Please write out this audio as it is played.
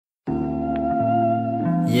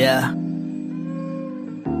Yeah.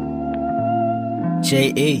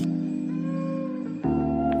 J.E.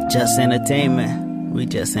 Just entertainment. We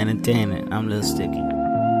just entertaining. I'm Lil Sticky.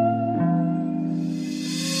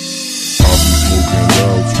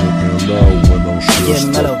 Smoking loud when I'm stressed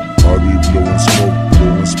mellow. up. I be blowing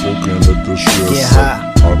smoke and let the stress Get up.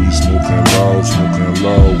 high. I be smoking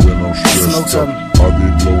loud when I'm Smoke stressed up. something. I be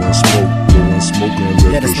blowing smoke and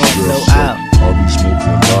let Let the the smoke blow stress out. up. I be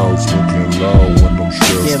smoking loud when I'm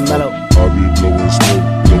stressed Get up. mellow. I be blowing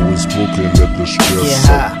smoke and let the stress Get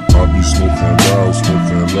up. high. I be smoking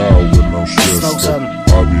loud when I'm stressed Smoke up. something.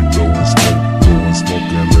 I be blowing smoke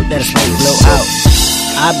and let Let the the smoke blow stress out. up.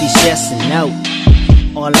 I be stressing out,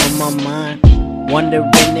 all on my mind,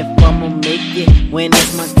 wondering if I'ma make it when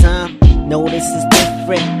it's my time. No, this is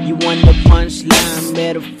different. You want the punchline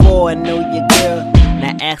metaphor. I know your girl.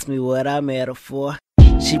 Now ask me what I met her for.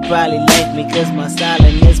 She probably like me cause my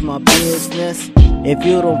styling is my business. If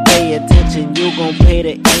you don't pay attention, you gon' pay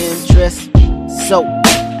the interest. So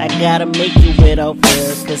I gotta make you with off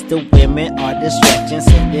her, cause the women are distractions,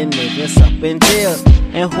 sending niggas up in jail.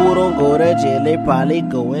 And who don't go to jail, they probably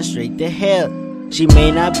going straight to hell. She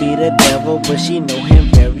may not be the devil, but she know him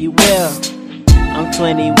very well. I'm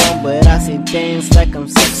 21, but I see things like I'm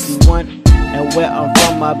 61. And where I'm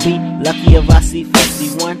from, I be lucky if I see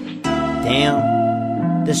 51.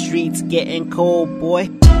 Damn, the streets getting cold, boy.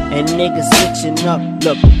 And niggas switching up,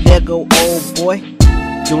 look, there go old boy.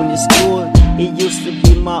 Junior school, he used to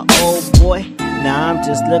be my old boy. Now I'm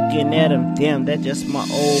just looking at him, damn, that's just my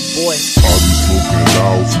old boy. I be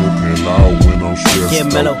smoking loud when I'm stressed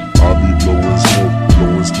Get mellow. out. I be blowing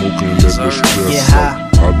smoke and let the stress Get out. high.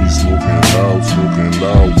 I be smoking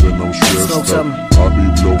loud when I'm stressed Smoke out. something. I be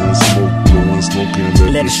blowing smoke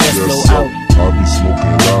and let the stress blow out. I be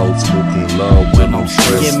smoking loud when I'm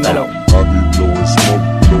stressed Get mellow. out. I be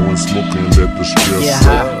blowing smoke and let the stress Get out.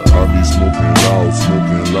 high. I be smoking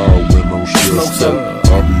loud when I'm stressed Smoke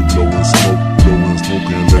out. I be blowing smoke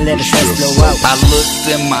and let the stress blow out. out. I looked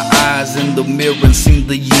in my eyes in the mirror and seen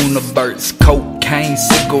the universe. Cocaine,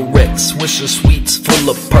 cigarettes, Swisher sweets full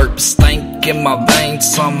of perps. Stank in my veins,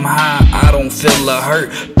 somehow I don't feel a hurt.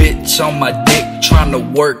 Bitch on my dick, trying to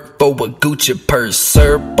work for a Gucci purse.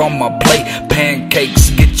 Syrup on my plate, pancakes,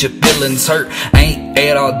 get your feelings hurt. Ain't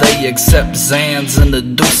ate all day except Zans and a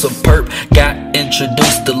deuce of perp. Got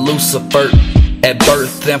introduced to Lucifer at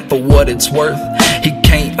birth, and for what it's worth, he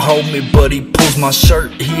can't hold me, but he pulls my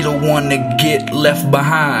shirt. He the one that get left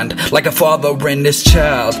behind, like a father and his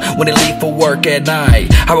child when they leave for work at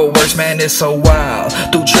night. How it works, man, it's so wild.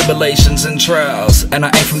 Through tribulations and trials, and I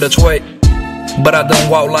ain't from Detroit, but I done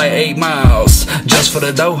walk like 8 miles just for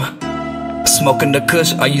the dough. Smoking the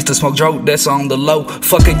kush, I used to smoke dope, that's on the low.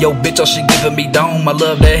 Fucking yo bitch, all she giving me dome. I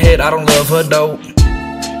love that head, I don't love her though.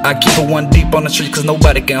 I keep it one deep on the street cause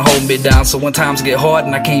nobody can hold me down. So when times get hard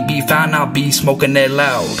and I can't be found, I'll be smoking that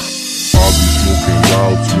loud. I be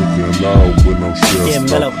smoking loud when I'm stressed Get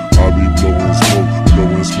mellow. out. I be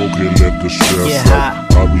blowing smoke and let the stress Get out.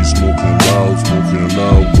 high. I be smoking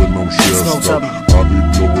loud when I'm stressed Smoke out. something.